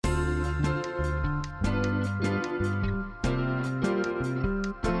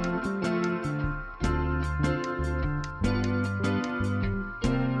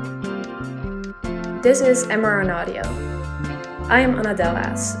This is mRNA Audio. I am Anna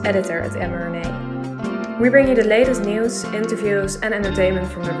Delas, editor at mRNA. We bring you the latest news, interviews, and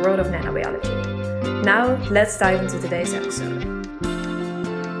entertainment from the world of nanobiology. Now, let's dive into today's episode.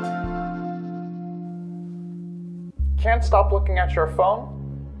 Can't stop looking at your phone?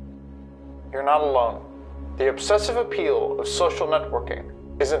 You're not alone. The obsessive appeal of social networking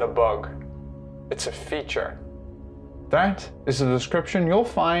isn't a bug, it's a feature. That is the description you'll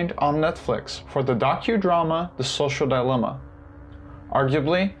find on Netflix for the docudrama The Social Dilemma.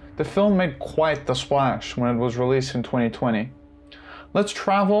 Arguably, the film made quite the splash when it was released in 2020. Let's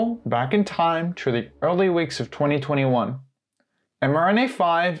travel back in time to the early weeks of 2021. mRNA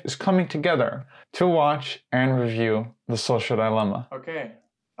 5 is coming together to watch and review The Social Dilemma. Okay.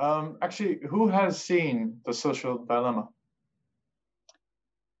 Actually, who has seen The Social Dilemma?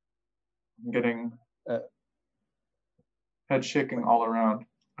 I'm getting head shaking all around.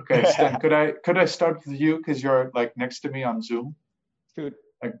 Okay, Stan, could I start with you because you're like next to me on Zoom? Dude.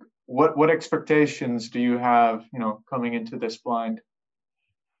 Like, what expectations do you have, coming into this blind?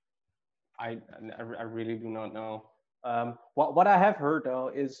 I really do not know. What I have heard though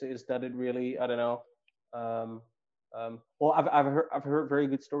is that it really, I don't know. Well, I've heard very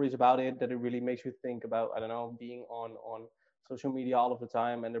good stories about it, that it really makes you think about, I don't know, being on social media all of the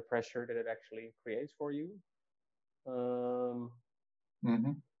time and the pressure that it actually creates for you.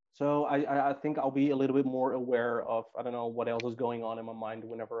 So I think I'll be a little bit more aware of, I don't know, what else is going on in my mind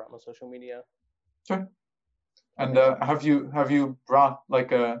whenever I'm on social media. Sure. And have you brought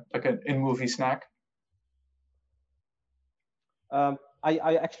like an in-movie snack? I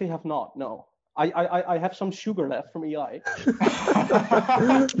actually have not. No. I have some sugar left from EI.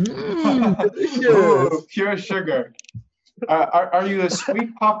 Ooh, pure sugar. Are you a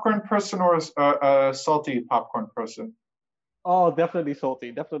sweet popcorn person or a salty popcorn person? Oh, definitely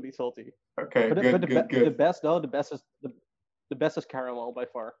salty. Definitely salty. Okay, but good. The best is caramel by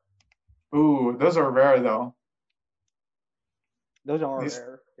far. Ooh, those are rare though. Those are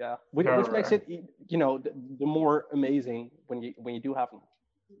rare, yeah. Which makes it, the more amazing when you do have them.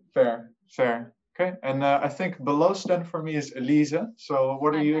 Fair. Okay, and I think below Stan for me is Elisa. So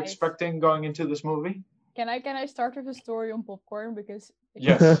what are you expecting going into this movie? Can I start with a story on popcorn? Because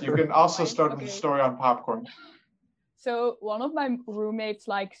yes, you can also start with a story on popcorn. So one of my roommates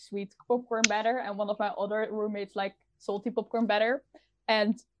likes sweet popcorn better, and one of my other roommates like salty popcorn better.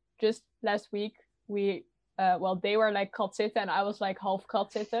 And just last week we they were like katzitten and I was like half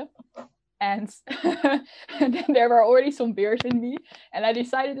katzitten. And then there were already some beers in me, and I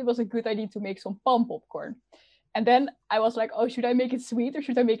decided it was a good idea to make some palm popcorn. And then I was like, oh, should I make it sweet or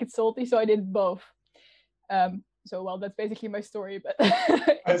should I make it salty? So I did both. So that's basically my story, but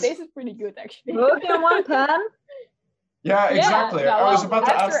it tasted pretty good actually. Both in one pan? Yeah, exactly. Yeah, I was about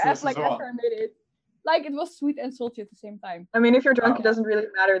to ask this as well. After I made it, like it was sweet and salty at the same time. I mean, if you're drunk, it doesn't really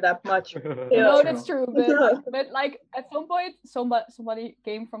matter that much. No, that's true. But like at some point, somebody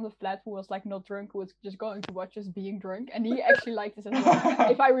came from the flat who was like not drunk, who was just going to watch us being drunk, and he actually liked this as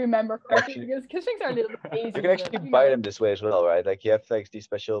well, if I remember correctly, because things are a little bit hazy. You can actually buy them this way as well, right? Like you have like these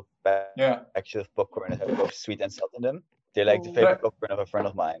special packs of popcorn that have both sweet and salt in them. They're like the favorite popcorn of a friend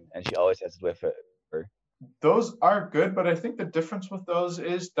of mine, and she always has it with her. Those are good, but I think the difference with those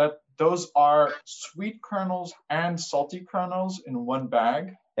is that those are sweet kernels and salty kernels in one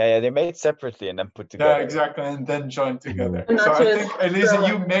bag. Yeah, they're made separately and then put together. Yeah, exactly, and then joined together. So I think, Elisa,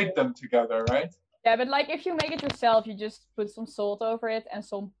 you made them together, right? Yeah, but like if you make it yourself, you just put some salt over it and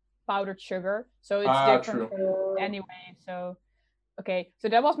some powdered sugar. So it's different anyway. So, okay. So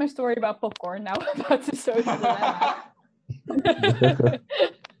that was my story about popcorn. Now about the social dilemma.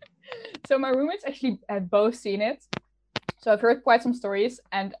 So my roommates actually had both seen it. So I've heard quite some stories.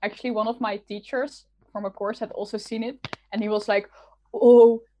 And actually one of my teachers from a course had also seen it. And he was like,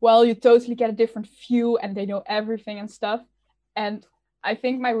 oh, well, you totally get a different view and they know everything and stuff. And I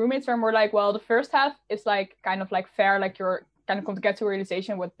think my roommates are more like, well, the first half is like kind of like fair. Like you're kind of going to get to a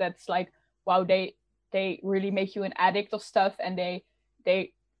realization what that's like, wow, they really make you an addict of stuff. And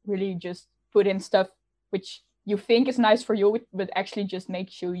they really just put in stuff which you think is nice for you, but actually just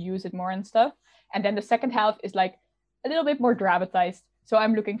makes you use it more and stuff. And then the second half is like a little bit more dramatized. So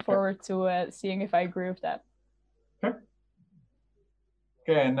I'm looking forward to seeing if I agree with that. Okay,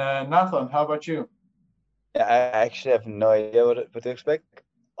 and Nathan, how about you? Yeah, I actually have no idea what to expect.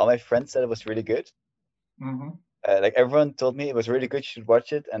 All my friends said it was really good. Mm-hmm. Like everyone told me it was really good, you should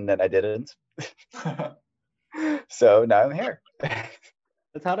watch it, and then I didn't. So now I'm here.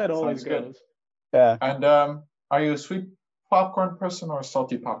 That's how that always goes. Yeah. And are you a sweet popcorn person or a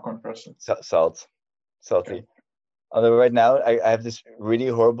salty popcorn person? Salty. Okay. Although right now I have this really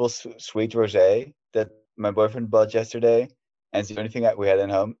horrible sweet rosé that my boyfriend bought yesterday, and it's the only thing that we had at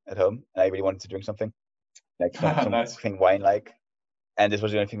home. And I really wanted to drink something like something wine-like, and this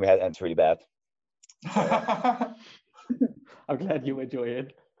was the only thing we had, and it's really bad. I'm glad you enjoy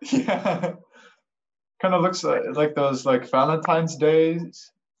it. Yeah. Kind of looks like those like Valentine's Day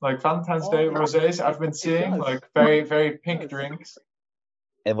rosés I've been seeing, like very, very pink drinks.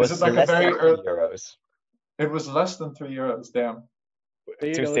 It was like less than €3. It was less than €3, damn.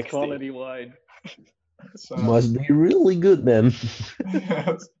 It's quality wine. So, must be really good then.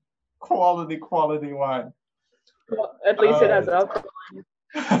 Yes. Quality wine. Well, at least it has alcohol.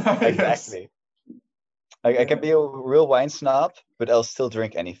 Exactly. I can be a real wine snob, but I'll still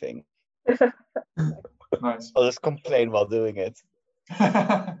drink anything. Nice. I'll just complain while doing it.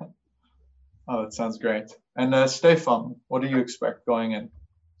 Oh, that sounds great. And Stefan, what do you expect going in?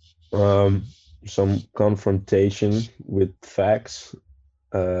 Some confrontation with facts,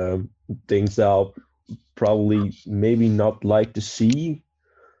 things that I'll probably maybe not like to see,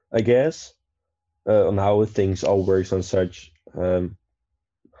 I guess, on how things all works and such.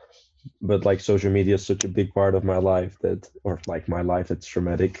 But like social media is such a big part of my life it's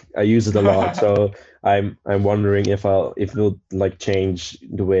traumatic. I use it a lot, so I'm wondering if it'll like change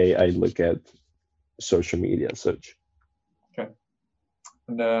the way I look at social media and such. Okay.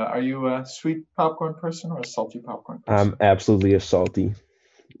 And are you a sweet popcorn person or a salty popcorn person? I'm absolutely a salty.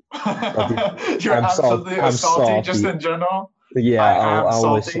 You're I'm absolutely I'm salty just in general? Yeah, I'm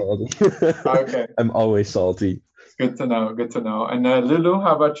always salty. Okay. I'm always salty. Good to know. And Lulu,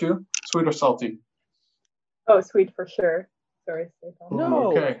 how about you? Sweet or salty? Oh, sweet for sure. Sorry, Stefan.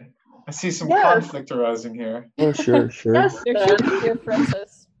 No. Okay. I see some conflict arising here. Oh, sure. Yes, There should be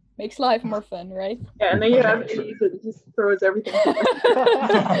differences. Makes life more fun, right? Yeah, and then you have Elise that just throws everything.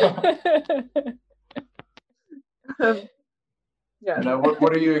 Yeah. And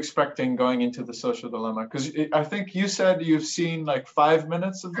what are you expecting going into the social dilemma? Because I think you said you've seen like 5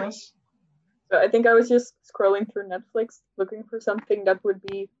 minutes of this. So I think I was just scrolling through Netflix looking for something that would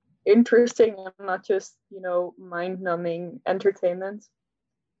be interesting and not just, mind-numbing entertainment.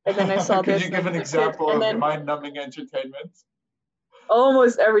 And then I saw this. Could you give an example of mind-numbing entertainment?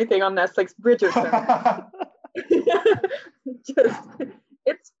 Almost everything on Netflix. Bridgerton.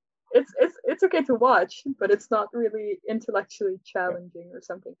 It's okay to watch, but it's not really intellectually challenging or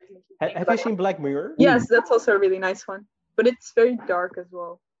something. Have you seen Black Mirror? Yes, that's also a really nice one, but it's very dark as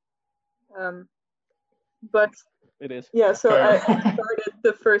well. But it is. Yeah, so I started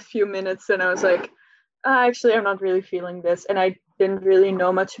the first few minutes and I was like, actually, I'm not really feeling this, and I didn't really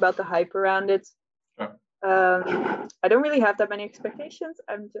know much about the hype around it. Yeah. I don't really have that many expectations.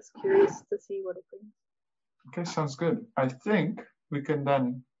 I'm just curious to see what it brings. Okay, sounds good. I think we can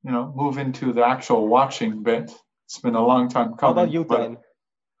then, move into the actual watching bit. It's been a long time coming. How about you, Dan?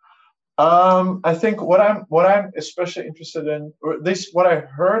 I think what I'm especially interested in, or at least what I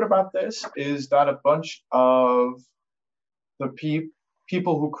heard about this, is that a bunch of the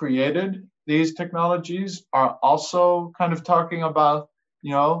people who created these technologies are also kind of talking about,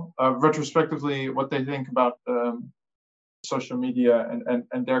 retrospectively what they think about social media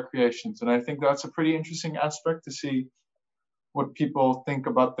and their creations. And I think that's a pretty interesting aspect to see what people think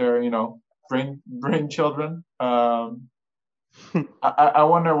about their, brain children. I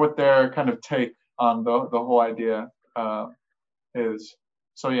wonder what their kind of take on the whole idea is.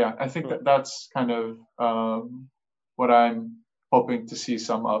 So yeah, I think that's kind of what I'm hoping to see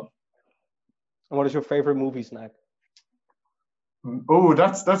some of. And what is your favorite movie snack? Oh,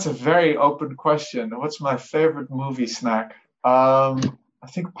 that's a very open question. What's my favorite movie snack? I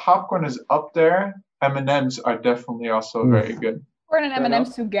think popcorn is up there. M&Ms are definitely also very good. Popcorn and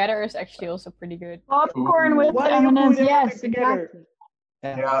M&Ms together is actually also pretty good. Popcorn with M&Ms, yes, together. exactly.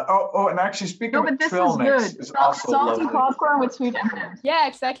 Yeah. Oh, and actually, speaking of this trail is mix, good. is also Salty lovely. popcorn with sweet M&Ms. Yeah,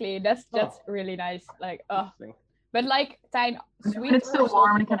 exactly. That's really nice. Like, but like, Tijn, sweet. It's still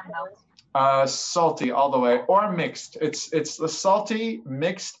warm and kind of melts. Salty all the way, or mixed. It's the salty,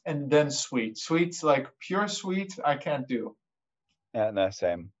 mixed, and then sweet. Sweet, like pure sweet, I can't do. Yeah, no,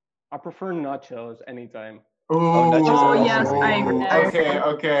 same. I prefer nachos anytime. Oh, yes, I agree.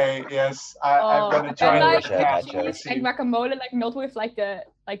 Okay, yes. I'm gonna try and with like cheese and guacamole, like not with like the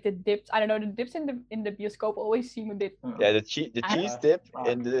dips. I don't know, the dips in the bioscope always seem a bit. Yeah, the cheese dip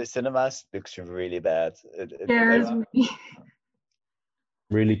in the cinemas looks really bad. Scares me.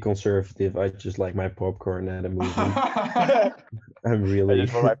 Really conservative. I just like my popcorn at a movie. I'm really. I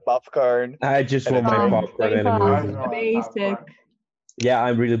just want my popcorn. I just want my popcorn at a movie. Basic. Yeah,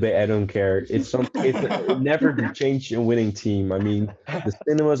 I'm really bad. I don't care. It never change a winning team. I mean, the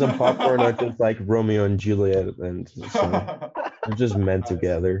cinemas and popcorn are just like Romeo and Juliet, and so they're just meant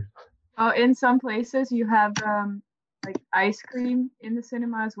together. Oh, in some places you have like ice cream in the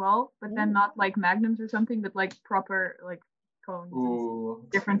cinema as well, but then not like magnums or something, but like proper like cones, Ooh.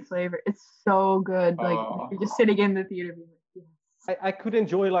 different flavor. It's so good. Like you're just sitting in the theater. Being like, yes. I could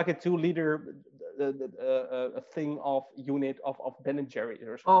enjoy like a 2 liter a thing of unit of Ben and Jerry's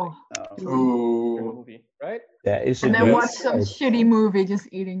or something. Oh, During a Ooh. movie, right? That is a and then good watch some choice. shitty movie, just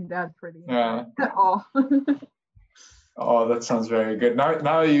eating that for the Yeah. oh. Oh, that sounds very good.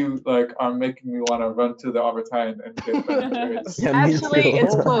 Now you like are making me want to run to the Albertine and get Ben and Jerry's. Yeah, me Actually, too.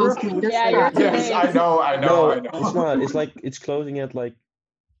 it's closed. Yeah, you're too Yes, late. I know. No, it's not. It's like it's closing at like.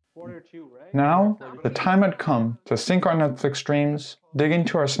 Quarter 2, right? Now, the time had come to sync our Netflix streams, dig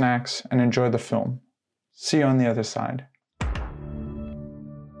into our snacks, and enjoy the film. See you on the other side.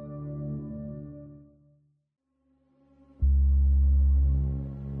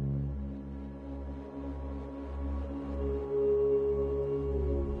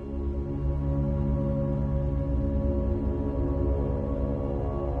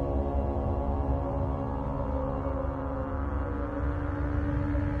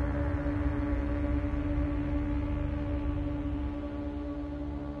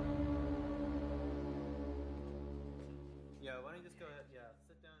 Yeah, why don't you just go ahead? Yeah,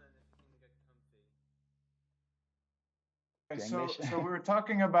 sit down and if you can get comfy. So we were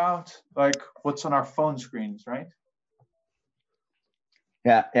talking about like what's on our phone screens, right?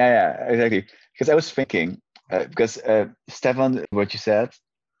 Yeah, exactly. Because I was thinking, because Stefan, what you said,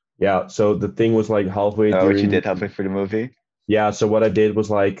 Yeah, so the thing was like halfway what you during. did halfway through the movie. Yeah, so what I did was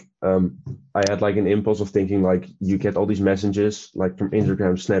like I had like an impulse of thinking like you get all these messages like from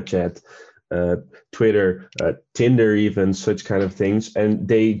Instagram, Snapchat, Twitter, Tinder, even such kind of things, and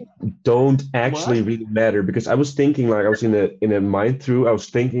they don't actually really matter because I was thinking like I was in a mind through. I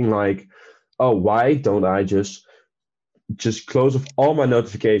was thinking like, oh, why don't I just close off all my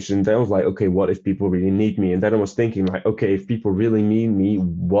notifications? Then I was like, okay, what if people really need me? And then I was thinking like, okay, if people really need me,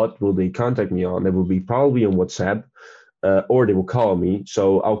 what will they contact me on? It will be probably on WhatsApp. Or they will call me,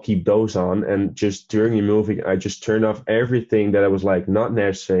 so I'll keep those on. And just during the movie, I just turned off everything that I was like not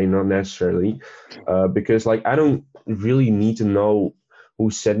necessarily, because like I don't really need to know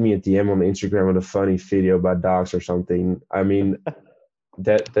who sent me a DM on Instagram with a funny video about dogs or something. I mean,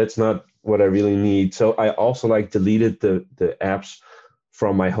 that's not what I really need. So I also like deleted the apps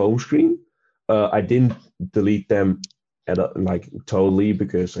from my home screen. I didn't delete them like totally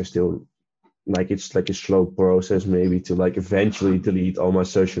because I still like it's like a slow process maybe to like eventually delete all my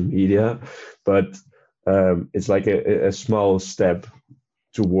social media, but it's like a small step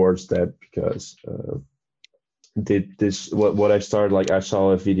towards that because did this what I started like I saw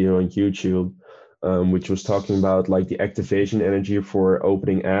a video on YouTube which was talking about like the activation energy for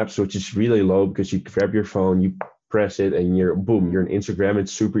opening apps, which is really low because you grab your phone, you press it, and you're boom, you're on Instagram.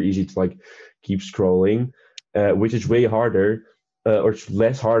 It's super easy to like keep scrolling, which is way harder or it's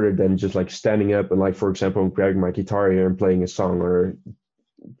less harder than just like standing up and like for example I'm grabbing my guitar here and playing a song or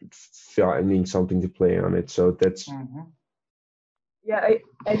finding something to play on it. So that's Yeah,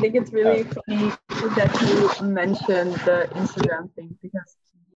 I think it's really funny that you mentioned the Instagram thing because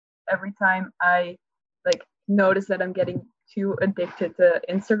every time I like notice that I'm getting too addicted to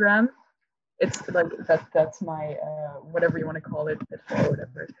Instagram, it's like that's my whatever you want to call it, or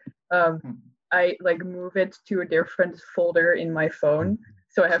whatever. I like move it to a different folder in my phone,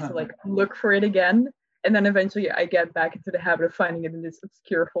 so I have to like look for it again, and then eventually I get back into the habit of finding it in this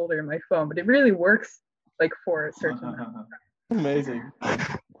obscure folder in my phone. But it really works like for a certain amount. Amazing.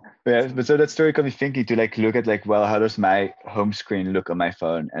 Yeah, but so that story got me thinking to like look at like, well, how does my home screen look on my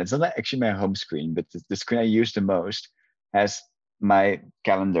phone? And it's not like actually my home screen, but the screen I use the most has my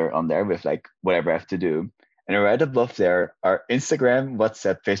calendar on there with like whatever I have to do. And right above there are Instagram,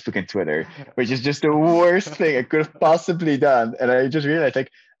 WhatsApp, Facebook, and Twitter, which is just the worst thing I could have possibly done. And I just realized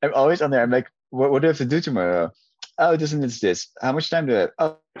like I'm always on there. I'm like, what do I have to do tomorrow? Oh, this. How much time do I have?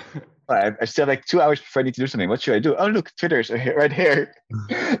 Oh, I still have like 2 hours before I need to do something. What should I do? Oh, look, Twitter's right here.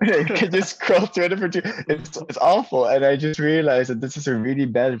 You can just scroll Twitter for it's awful. And I just realized that this is a really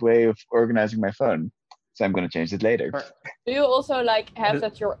bad way of organizing my phone. So I'm going to change it later. Do you also like have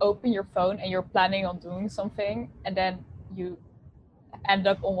that you're open your phone and you're planning on doing something and then you end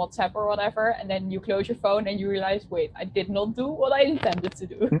up on WhatsApp or whatever and then you close your phone and you realize, wait, I did not do what I intended to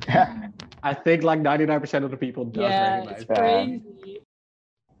do. I think like 99% of the people does recognize it's crazy.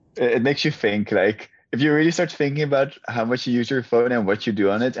 It makes you think like if you really start thinking about how much you use your phone and what you do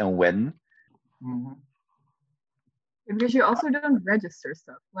on it and when, Because you also don't register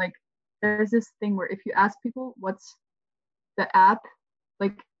stuff. Like there's this thing where if you ask people what's the app,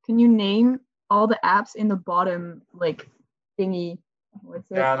 like can you name all the apps in the bottom like thingy? What's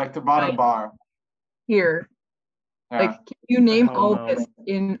it? Yeah, like the bottom bar. Here. Yeah. Like can you name Hell all no. this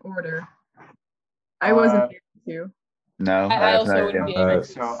in order? I wasn't able to. No, I have also no wouldn't be idea. able to.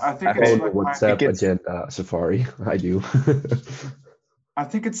 So I think I it's On think- the like WhatsApp think it's- agenda Safari, I do. I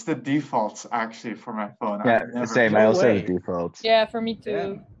think it's the defaults actually for my phone. Yeah, I've never same. No I also way. have defaults. Yeah, for me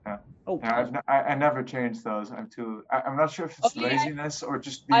too. Oh, Yeah, I never changed those. I'm not sure if it's Only laziness or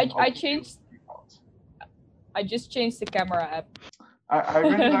just I being open to changed- defaults. I just changed the camera app. I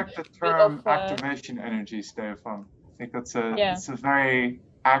really like the Bit term of, activation energy, Stefan. I think that's Yeah. it's a very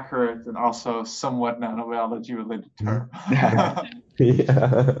accurate and also somewhat nanobiology related term. Yeah.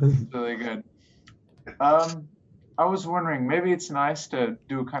 It's really good. I was wondering, maybe it's nice to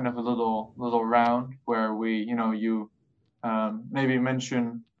do kind of a little round where we, you maybe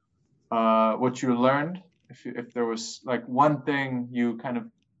mention what you learned. If there was like one thing you kind of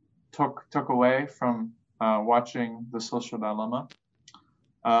took away from watching The Social Dilemma,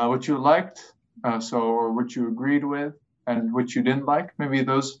 what you liked, or what you agreed with, and what you didn't like. Maybe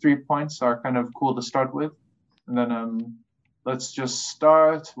those 3 points are kind of cool to start with. And then let's just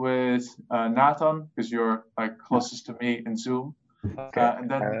start with Nathan, because you're like closest to me in Zoom. Okay. And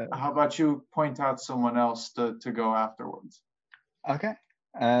then how about you point out someone else to go afterwards? Okay.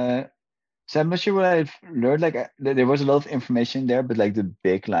 So I'm not sure what I've learned. Like there was a lot of information there, but like the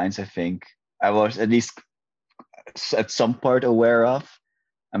big lines, I think I was at least at some part aware of.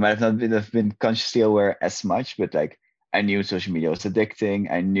 I might have not have been consciously aware as much, but like I knew social media was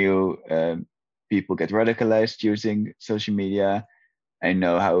addicting. I knew people get radicalized using social media. I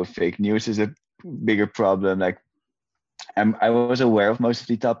know how fake news is a bigger problem. Like I was aware of most of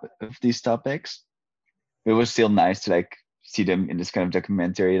these topics. It was still nice to like see them in this kind of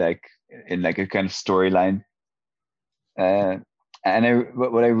documentary, like in like a kind of storyline. And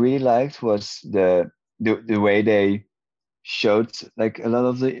what I really liked was the way they showed like a lot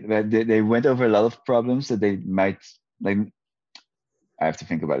of they went over a lot of problems that they might like. I have to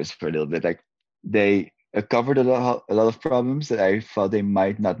think about this for a little bit. Like they covered a lot of problems that I thought they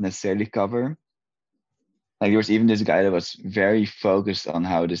might not necessarily cover. Like there was even this guy that was very focused on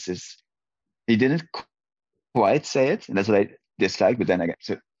how this is. He didn't quite say it, and that's what I dislike. But then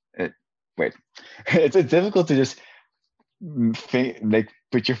again, wait, it's difficult to just like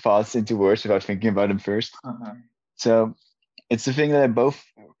put your thoughts into words without thinking about them first. So it's the thing that I both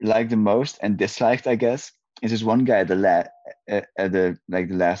like the most and disliked, I guess. Is this one guy at the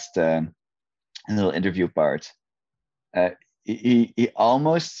last little interview part. He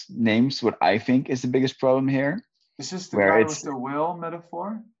almost names what I think is the biggest problem here. Is this the guy with the whale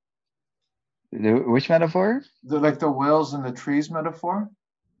metaphor? Which metaphor? The whales and the trees metaphor?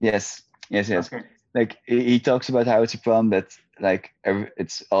 Yes. Okay. Like he talks about how it's a problem that like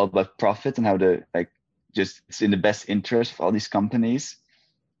it's all about profit and how it's in the best interest of all these companies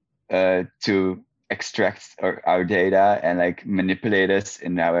to extract our data and like manipulate us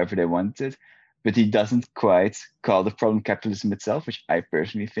in however they want it. But he doesn't quite call the problem capitalism itself, which I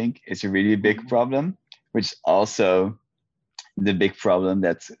personally think is a really big problem, which is also the big problem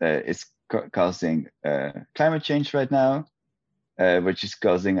that is causing climate change right now, which is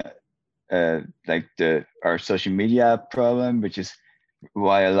causing our social media problem, which is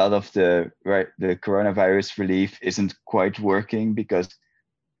why a lot of the coronavirus relief isn't quite working, because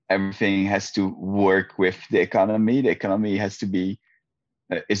everything has to work with the economy. The economy has to be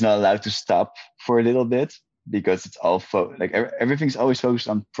is not allowed to stop for a little bit, because it's all everything's always focused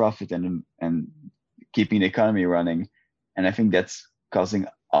on profit and keeping the economy running. And I think that's causing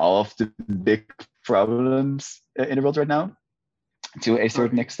all of the big problems in the world right now to a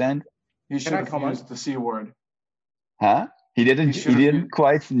certain extent. He should have used the C word. Huh? He didn't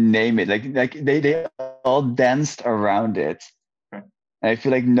quite name it. Like they all danced around it. Okay. And I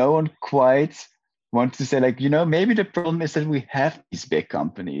feel like no one quite wants to say like, maybe the problem is that we have these big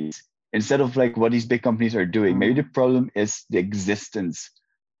companies instead of like what these big companies are doing. Maybe the problem is the existence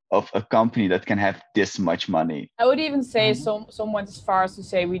of a company that can have this much money. I would even say someone as far as to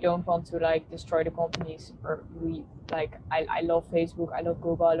say we don't want to like destroy the companies, or we like I love Facebook, I love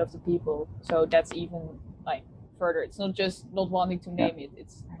Google, I love the people. So that's even like further. It's not just not wanting to name it.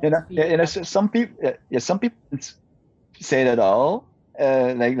 It's some people say that all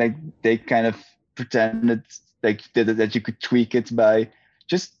like they kind of pretend that you could tweak it by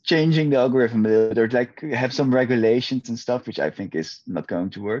just changing the algorithm a little bit, or like have some regulations and stuff, which I think is not going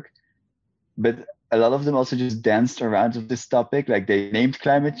to work. But a lot of them also just danced around with this topic. Like they named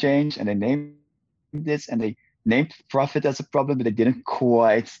climate change and they named this and they named profit as a problem, but they didn't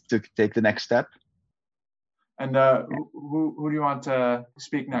quite take the next step. And who do you want to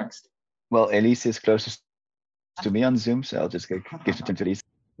speak next? Well, Elise is closest to me on Zoom, so I'll just give the turn to Elise.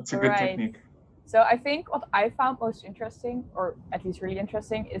 That's a good technique. So I think what I found most interesting, or at least really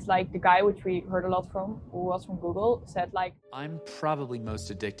interesting, is like the guy which we heard a lot from, who was from Google, said like, I'm probably most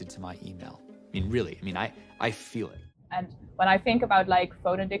addicted to my email. I mean, really, I feel it. And when I think about like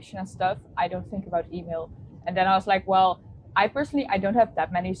phone addiction and stuff, I don't think about email. And then I was like, well, I personally, I don't have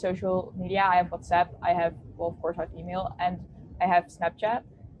that many social media. I have WhatsApp, I have, well, of course I have email, and I have Snapchat.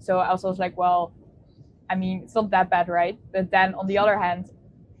 So I was like, well, I mean, it's not that bad, right? But then on the other hand,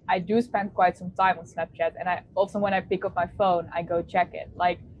 I do spend quite some time on Snapchat, and I often, when I pick up my phone, I go check it.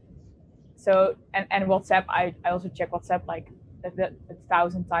 Like, so, and WhatsApp, I also check WhatsApp like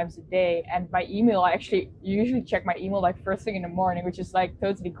 1,000 times a day. And my email, I actually usually check my email like first thing in the morning, which is like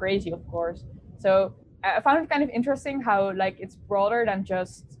totally crazy, of course. So I found it kind of interesting how like it's broader than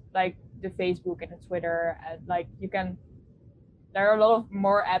just like the Facebook and the Twitter, and like there are a lot of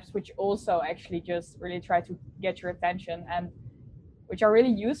more apps which also actually just really try to get your attention, and which are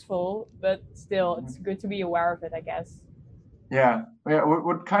really useful, but still it's good to be aware of it, I guess. Yeah.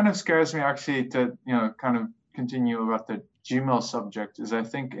 What kind of scares me actually to, kind of continue about the Gmail subject is I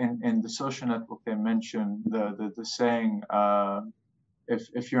think in the social network they mention the saying,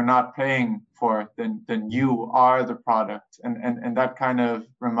 if you're not paying for it, then you are the product. And that kind of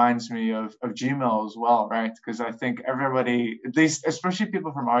reminds me of Gmail as well, right? Because I think everybody, at least especially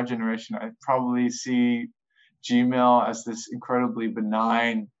people from our generation, I probably see Gmail as this incredibly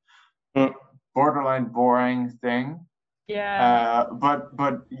benign, borderline boring thing. Yeah. But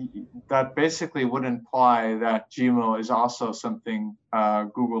that basically would imply that Gmail is also something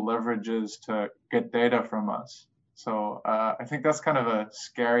Google leverages to get data from us. So I think that's kind of a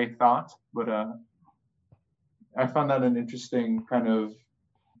scary thought, but I found that an interesting kind of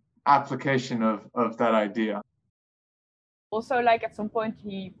application of that idea. Also, like at some point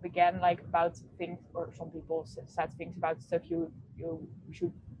he began like about things, or some people said things about stuff you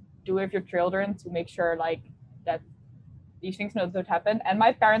should do with your children to make sure like that these things don't happen. And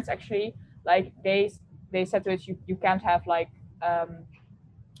my parents actually, like they said to us, you can't have like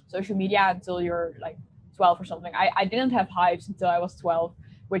social media until you're like 12 or something. I didn't have Hives until I was 12,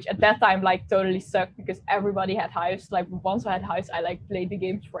 which at that time like totally sucked because everybody had Hives. Like once I had Hives, I like played the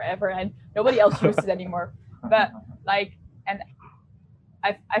games forever and nobody else used it anymore. But like, and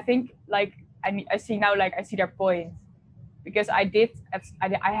I think like I see now, like I see their point, because I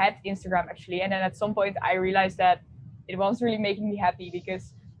had Instagram actually, and then at some point I realized that it wasn't really making me happy,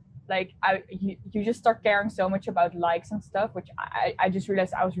 because like you just start caring so much about likes and stuff, which I just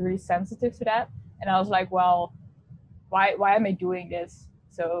realized I was really sensitive to that, and I was like, well, why am I doing this?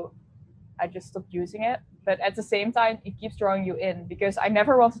 So I just stopped using it. But at the same time, it keeps drawing you in, because I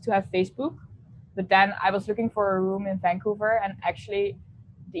never wanted to have Facebook, but then I was looking for a room in Vancouver, and actually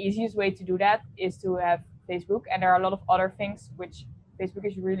the easiest way to do that is to have Facebook, and there are a lot of other things which Facebook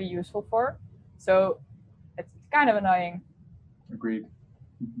is really useful for. So it's kind of annoying. Agreed.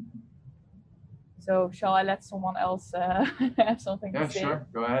 So shall I let someone else have something to say? Yeah, sure.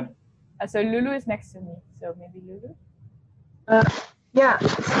 Go ahead. So Lulu is next to me. So maybe Lulu? Yeah,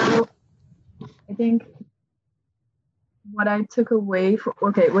 so I think what I took away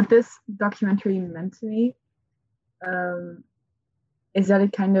what this documentary meant to me is that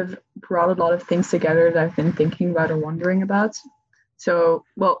it kind of brought a lot of things together that I've been thinking about or wondering about. So,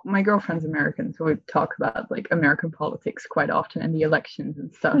 well, my girlfriend's American, so we talk about like American politics quite often and the elections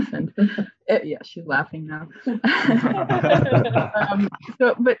and stuff. And yeah, she's laughing now.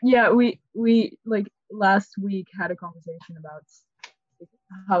 But yeah, we like last week had a conversation about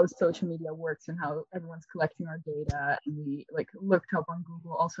how social media works and how everyone's collecting our data. And we like looked up on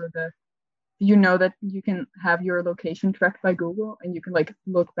Google also that you can have your location tracked by Google, and you can like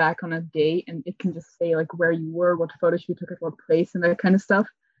look back on a day and it can just say like where you were, what photos you took at what place, and that kind of stuff,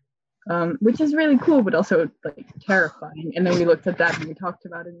 which is really cool, but also like terrifying. And then we looked at that and we talked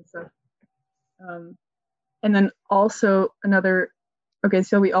about it and stuff. And then also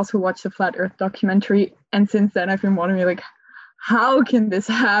so we also watched the Flat Earth documentary, and since then I've been wondering like, how can this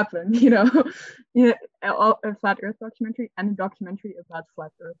happen? A Flat Earth documentary and a documentary about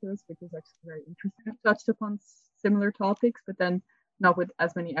flat earthers, which is actually very interesting. I've touched upon similar topics, but then not with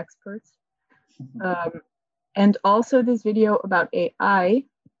as many experts. And also this video about AI,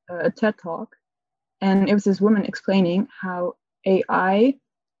 a TED Talk, and it was this woman explaining how AI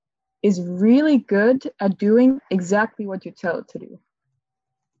is really good at doing exactly what you tell it to do.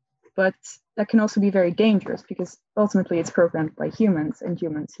 But that can also be very dangerous, because ultimately it's programmed by humans, and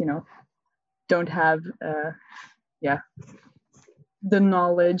humans, don't have the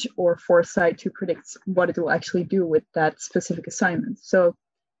knowledge or foresight to predict what it will actually do with that specific assignment. So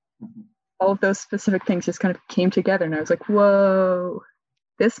all of those specific things just kind of came together, and I was like, whoa,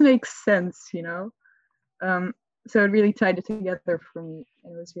 this makes sense, you know? So it really tied it together for me,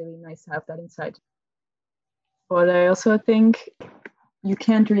 and it was really nice to have that insight. But I also think you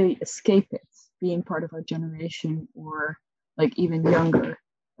can't really escape it, being part of our generation, or like even younger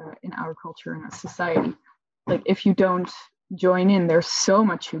in our culture and our society. Like if you don't join in, there's so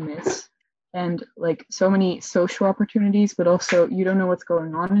much you miss, and like so many social opportunities, but also you don't know what's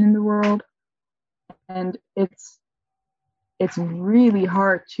going on in the world, and it's really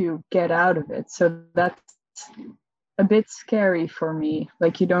hard to get out of it. So that's a bit scary for me.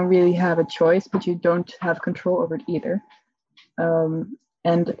 Like you don't really have a choice, but you don't have control over it either.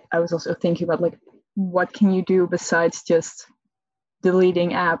 And I was also thinking about like, what can you do besides just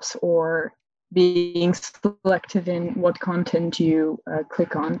deleting apps or being selective in what content you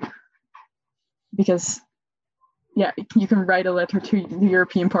click on? Because yeah, you can write a letter to the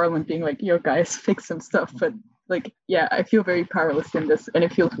European Parliament being like, yo guys, fix some stuff. But like, yeah, I feel very powerless in this, and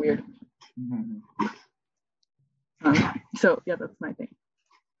it feels weird. So yeah, that's my thing.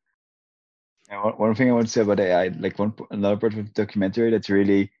 One thing I want to say about AI, like another part of the documentary that's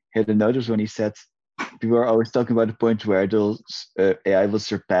really hit the note was when he said people are always talking about the point where AI will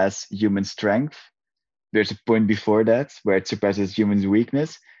surpass human strength. There's a point before that where it surpasses human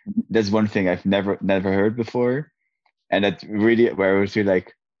weakness. That's one thing I've never heard before, and that really where I was really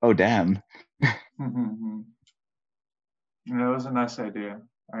like, oh damn. That was a nice idea.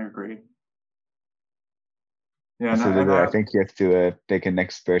 I agree. Yeah, absolutely. I think you have to pick a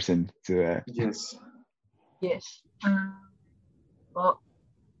next person to. Yes. Yes. Well,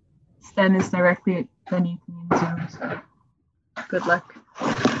 Stan is directly beneath me in Zoom, so good luck.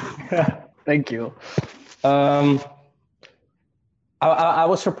 Thank you. I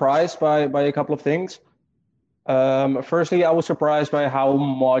was surprised by a couple of things. Firstly, I was surprised by how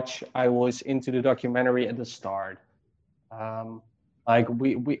much I was into the documentary at the start. Like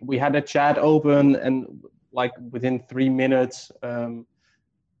we had a chat open, and like within 3 minutes,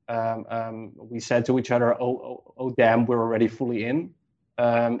 we said to each other, oh damn, we're already fully in.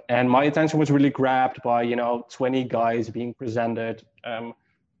 And my attention was really grabbed by 20 guys being presented,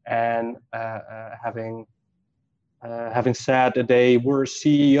 and having said that they were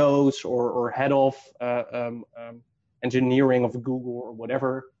CEOs or head of engineering of Google or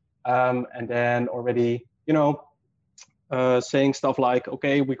whatever, and then already saying stuff like,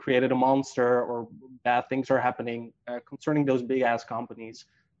 okay, we created a monster, or bad things are happening concerning those big ass companies,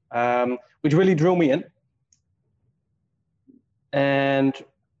 which really drew me in. And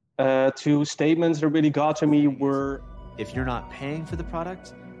two statements that really got to me were, if you're not paying for the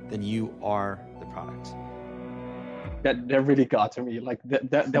product, then you are the product. That really got to me. Like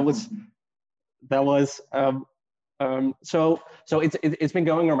that was so it's been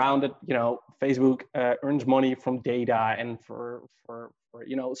going around that Facebook earns money from data and for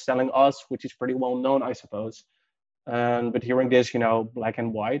selling us, which is pretty well known, I suppose. But hearing this black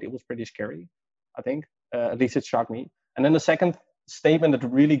and white, it was pretty scary, I think. At least it shocked me. And then the second statement that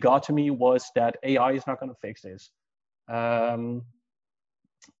really got to me was that AI is not going to fix this.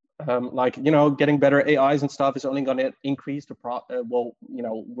 Getting better AIs and stuff is only going to increase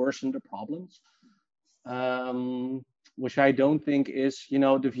worsen the problems. Which I don't think is,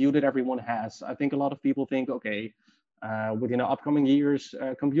 the view that everyone has. I think a lot of people think, okay, within the upcoming years,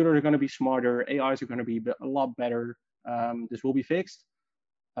 computers are going to be smarter, AIs are going to be a lot better. This will be fixed.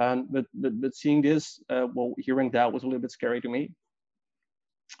 But seeing this, hearing that was a little bit scary to me.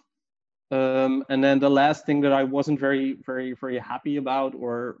 And then the last thing that I wasn't very, very, very happy about,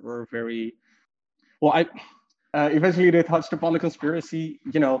 or very, I eventually they touched upon the conspiracy,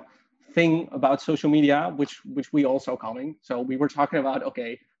 thing about social media, which we also coming. So we were talking about,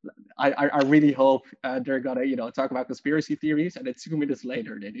 okay, I really hope they're gonna talk about conspiracy theories, and then 2 minutes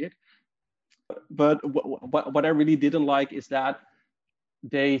later they did. But what I really didn't like is that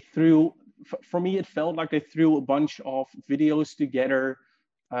they threw, for me it felt like they threw a bunch of videos together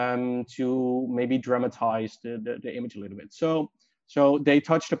to maybe dramatize the image a little bit. So they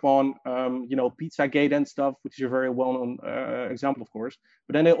touched upon, Pizzagate and stuff, which is a very well-known example, of course.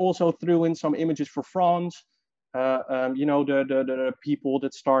 But then they also threw in some images for France. The people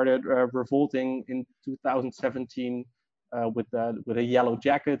that started revolting in 2017 with the yellow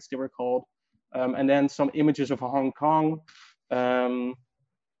jackets, they were called. And then some images of Hong Kong. And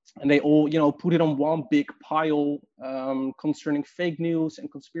they all, put it on one big pile concerning fake news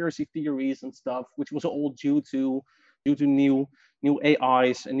and conspiracy theories and stuff, which was all due to new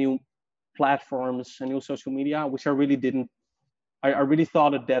AIs and new platforms and new social media, which I really didn't. I really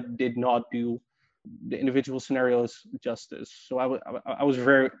thought that did not do the individual scenarios justice. So I was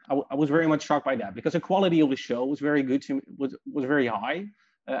very much shocked by that, because the quality of the show was very good to me, was very high,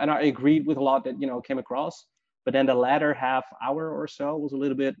 and I agreed with a lot that came across. But then the latter half hour or so was a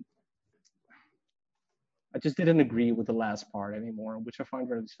little bit. I just didn't agree with the last part anymore, which I find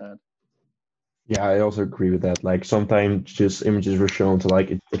very sad. Yeah, I also agree with that. Like sometimes just images were shown to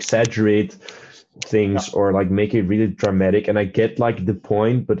like exaggerate things or like make it really dramatic. And I get like the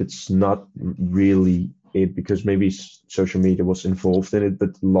point, but it's not really it, because maybe social media was involved in it, but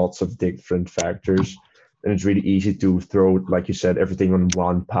lots of different factors. And it's really easy to throw, like you said, everything on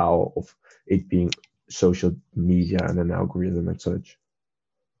one pile of it being social media and an algorithm and such.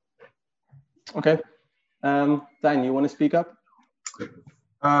 Okay. Dan, you want to speak up?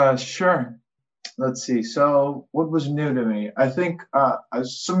 Sure. Let's see. So, what was new to me? I think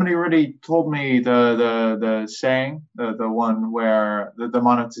somebody already told me the saying, the one where the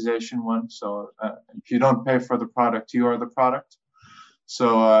monetization one. So, if you don't pay for the product, you are the product.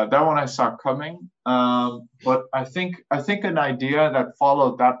 So that one I saw coming. But I think an idea that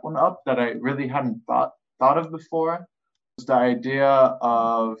followed that one up that I really hadn't thought of before was the idea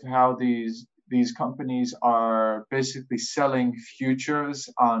of how these companies are basically selling futures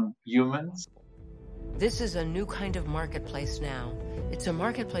on humans. This is a new kind of marketplace now. It's a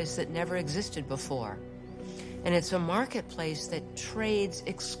marketplace that never existed before. And it's a marketplace that trades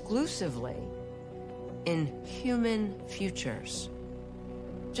exclusively in human futures.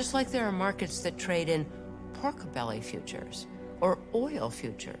 Just like there are markets that trade in pork belly futures or oil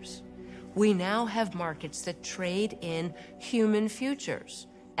futures. We now have markets that trade in human futures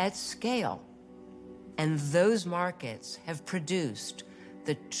at scale. And those markets have produced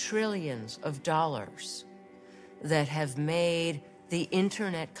the trillions of dollars that have made the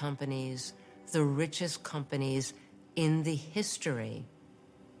internet companies the richest companies in the history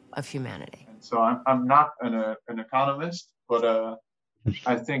of humanity. So I'm not an economist, but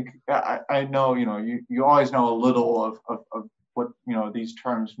I think I know, you always know a little of what, these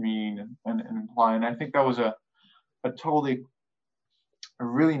terms mean and imply. And I think that was a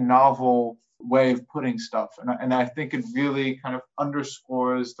really novel way of putting stuff. And I think it really kind of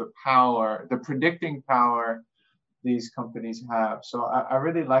underscores the power, the predicting power these companies have. So I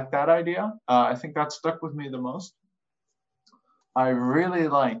really like that idea. I think that stuck with me the most. I really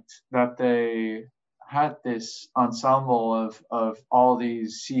liked that they had this ensemble of all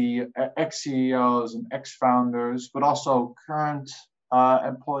these ex-CEOs and ex-founders, but also current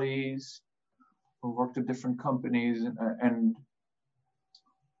employees who worked at different companies, and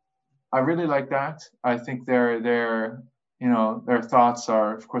I really like that. I think their thoughts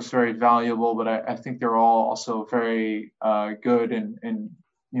are, of course, very valuable, but I think they're all also very good in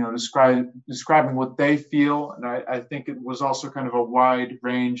describing what they feel. And I think it was also kind of a wide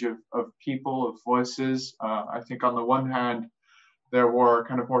range of people, of voices. I think on the one hand, there were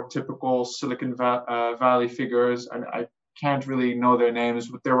kind of more typical Silicon Valley figures, and I can't really know their names,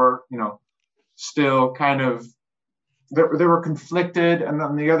 but there were, still kind of, they were conflicted. And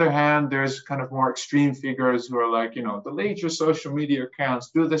on the other hand, there's kind of more extreme figures who are like, delete your social media accounts,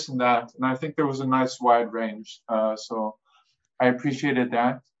 do this and that. And I think there was a nice wide range. So I appreciated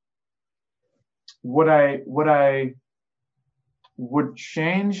that. What I would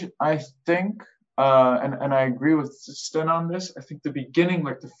change, I think, and I agree with Sten on this. I think the beginning,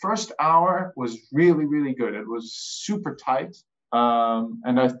 like the first hour, was really, really good. It was super tight,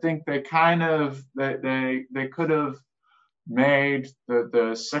 and I think they kind of they could have made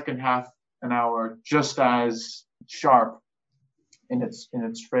the second half an hour just as sharp in its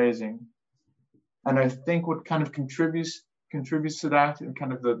phrasing. And I think what kind of contributes to that, and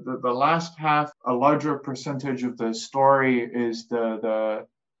kind of the last half, a larger percentage of the story is the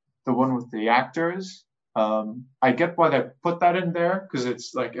one with the actors. I get why they put that in there, because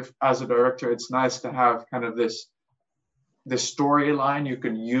it's like, if as a director, it's nice to have kind of this storyline you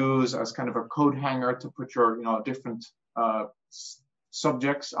can use as kind of a coat hanger to put your different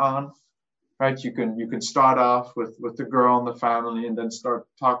subjects on, right? You can start off with the girl and the family, and then start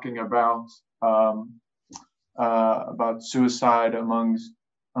talking about suicide among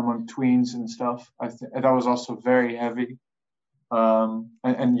tweens and stuff. I think that was also very heavy,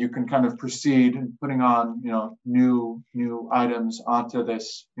 and you can kind of proceed in putting on new items onto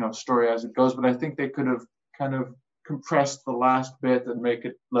this story as it goes. But I think they could have kind of compressed the last bit and make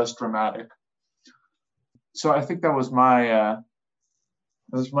it less dramatic. So I think that was my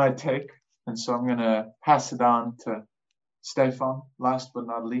take, and so I'm gonna pass it on to Stefan, last but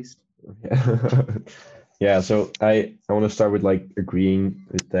not least. Yeah. Yeah, so I want to start with like agreeing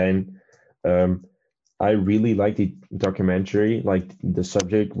with Dan. Um, I really liked the documentary. Like the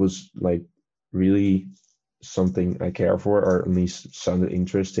subject was like really something I care for, or at least sounded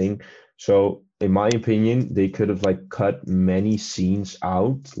interesting. So in my opinion, they could have like cut many scenes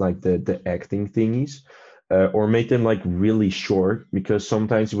out, like the acting thingies, or make them like really short, because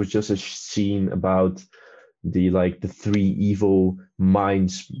sometimes it was just a scene about the three evil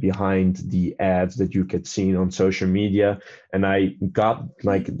minds behind the ads that you could see on social media. And I got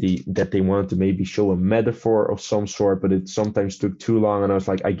like that they wanted to maybe show a metaphor of some sort, but it sometimes took too long, and I was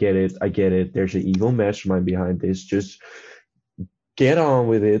like, I get it, there's an evil mastermind behind this, just get on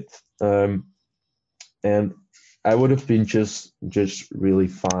with it. And I would have been just really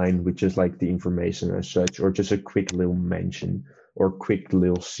fine with just like the information as such, or just a quick little mention or quick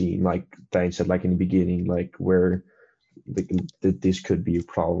little scene, like Tijn said, like in the beginning, like where that this could be a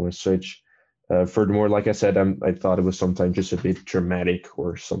problem as such. Furthermore, like I said, I thought it was sometimes just a bit dramatic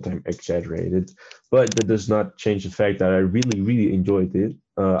or sometimes exaggerated, but that does not change the fact that I really, really enjoyed it.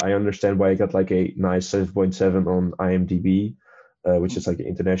 I understand why I got like a nice 7.7 on IMDb, which is like an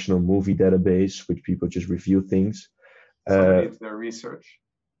international movie database, which people just review things. Somebody did their research.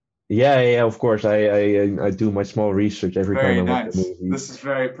 Yeah, of course. I do my small research every Very time I watch nice. a movie. This is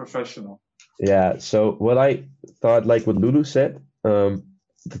very professional. Yeah, so what I thought, like what Lulu said,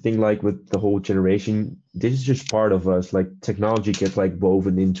 the thing like with the whole generation, this is just part of us. Like technology gets like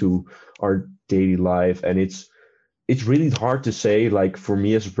woven into our daily life, and it's really hard to say. Like for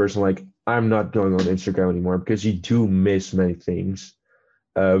me as a person, like I'm not going on Instagram anymore because you do miss many things.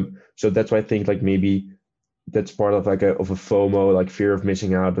 So that's why I think like maybe that's part of like of a FOMO, like fear of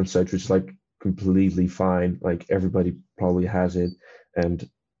missing out and such, which is like completely fine. Like everybody probably has it, and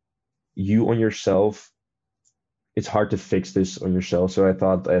you on yourself, it's hard to fix this on yourself. So I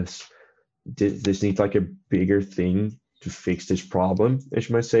thought as this needs like a bigger thing to fix this problem, as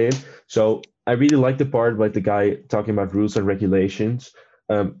you might say it. So I really like the part like the guy talking about rules and regulations.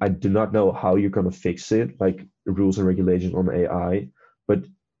 I do not know how you're gonna fix it, like rules and regulations on AI, but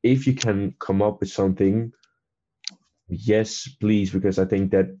if you can come up with something, yes, please, because I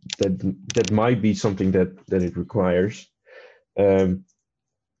think that might be something that it requires. Um,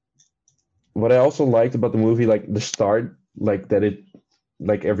 what I also liked about the movie, like the start, like that it,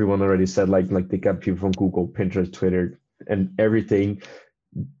 like everyone already said, like they got people from Google, Pinterest, Twitter, and everything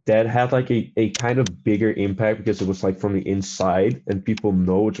that had like a kind of bigger impact because it was like from the inside and people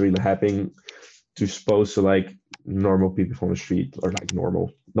know what's really happening, to supposed to like normal people from the street, or like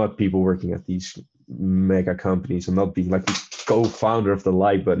normal, not people working at these mega companies and not being like the co-founder of the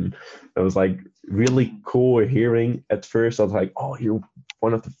like button. It was like really cool hearing at first. I was like, oh, you're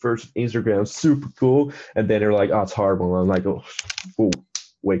one of the first Instagram, super cool. And then they're like, oh, it's horrible. And I'm like, oh,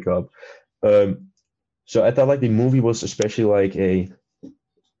 wake up. So I thought like the movie was especially like a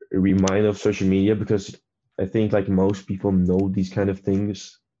reminder of social media, because I think like most people know these kind of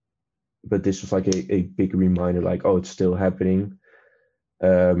things, but this was like a big reminder, like, oh, it's still happening.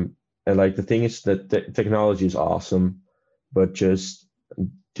 And like the thing is that technology is awesome, but just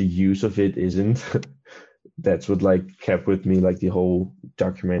the use of it isn't. That's what like kept with me like the whole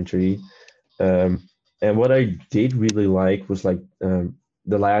documentary. And what I did really like was like the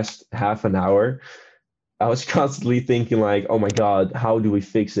last half an hour. I was constantly thinking like, oh my God, how do we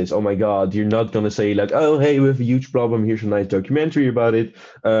fix this? Oh my God, you're not gonna say like, oh hey, we have a huge problem. Here's a nice documentary about it.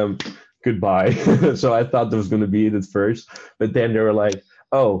 Goodbye. So I thought there was gonna be it at first, but then they were like,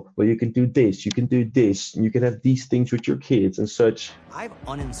 oh, well, you can do this, you can do this, and you can have these things with your kids and such. I've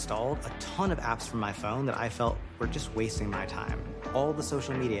uninstalled a ton of apps from my phone that I felt were just wasting my time. All the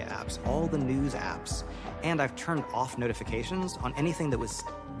social media apps, all the news apps, and I've turned off notifications on anything that was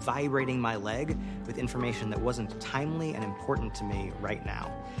vibrating my leg with information that wasn't timely and important to me right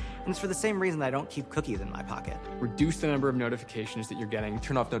now. And it's for the same reason that I don't keep cookies in my pocket. Reduce the number of notifications that you're getting.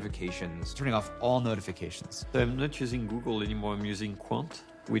 Turn off notifications. Turning off all notifications. So I'm not using Google anymore, I'm using Quant,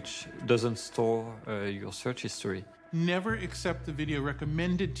 which doesn't store your search history. Never accept the video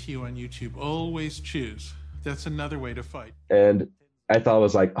recommended to you on YouTube. Always choose. That's another way to fight. And I thought it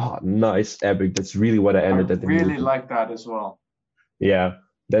was like, oh, nice, epic. That's really what I ended at the really movie. like that as well. Yeah,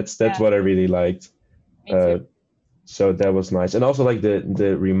 that's what I really liked. Me too. So that was nice, and also like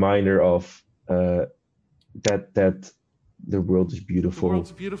the reminder of that the world is The beautiful.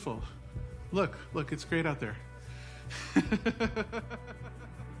 world's beautiful. Look, it's great out there.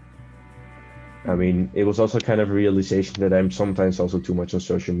 I mean, it was also kind of a realization that I'm sometimes also too much on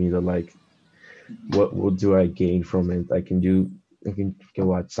social media. Like, what do I gain from it? I can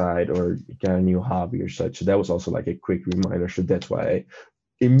go outside or get a new hobby or such. So that was also like a quick reminder. So that's why I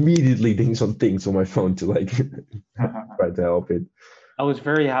immediately ding some things on my phone to like try to help it. I was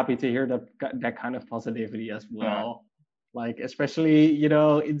very happy to hear that kind of positivity as well. Like, especially, you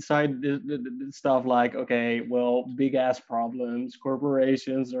know, inside the stuff like, okay, well, big ass problems,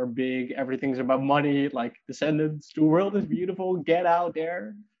 corporations are big, everything's about money, like Descendants, the world is beautiful, get out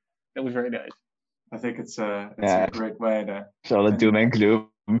there. That was very nice. I think it's a great way to. It's all a doom and gloom.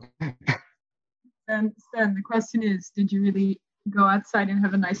 And Stan, the question is, did you really go outside and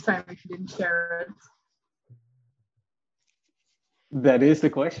have a nice time if you didn't share it? That is the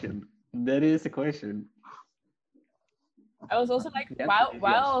question. That is the question. I was also like, while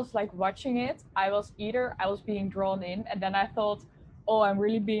I was like watching it, I was being drawn in, and then I thought, oh, I'm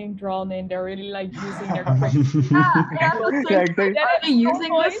really being drawn in. They're really like using their crazy. Are they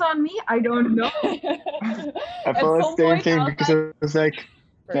using this on me? I don't know. I thought the same thing because I was like,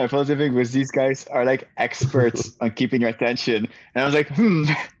 I thought the thing was these guys are like experts on keeping your attention, and I was like,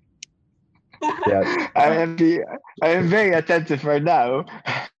 Yeah, I am very attentive right now.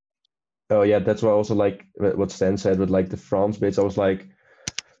 Oh yeah, that's what also like what Stan said with like the France bits. I was like,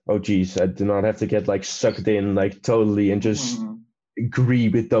 oh geez, I do not have to get like sucked in like totally and just agree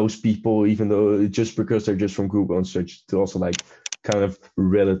with those people, even though just because they're just from Google and such, to also like kind of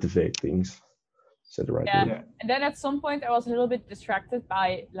relativate things. Said the right word. And then at some point I was a little bit distracted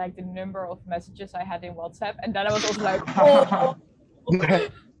by like the number of messages I had in WhatsApp, and then I was also like, oh.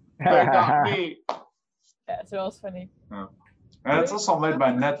 They got me. Yeah, so it was funny. Yeah. And it's also made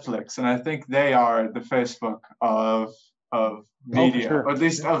by Netflix, and I think they are the Facebook of media, sure. or at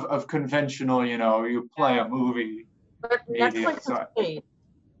least of conventional. You know, you play a movie. But media, Netflix is paid.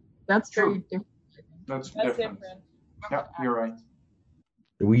 That's very different. That's different. Yeah, you're right.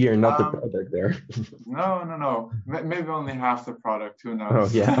 We are not the product there. No. Maybe only half the product. Who knows? Oh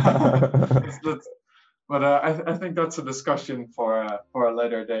yeah. But I think that's a discussion for a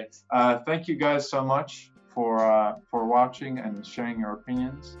later date. Thank you guys so much for watching and sharing your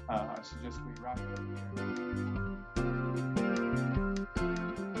opinions. I suggest we wrap it up here.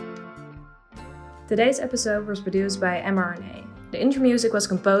 Today's episode was produced by mRNA. The intro music was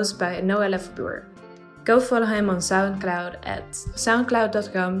composed by Noah Lefeboer. Go follow him on SoundCloud at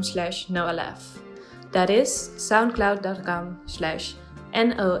soundcloud.com/NoahLef. That is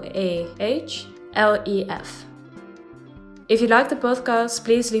soundcloud.com/NoahLef. If you like the podcast,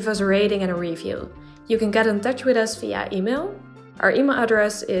 please leave us a rating and a review. You can get in touch with us via email. Our email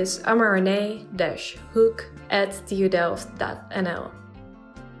address is mrna-hook@tudelft.nl.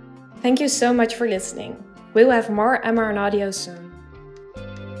 Thank you so much for listening. We will have more mRNA audio soon.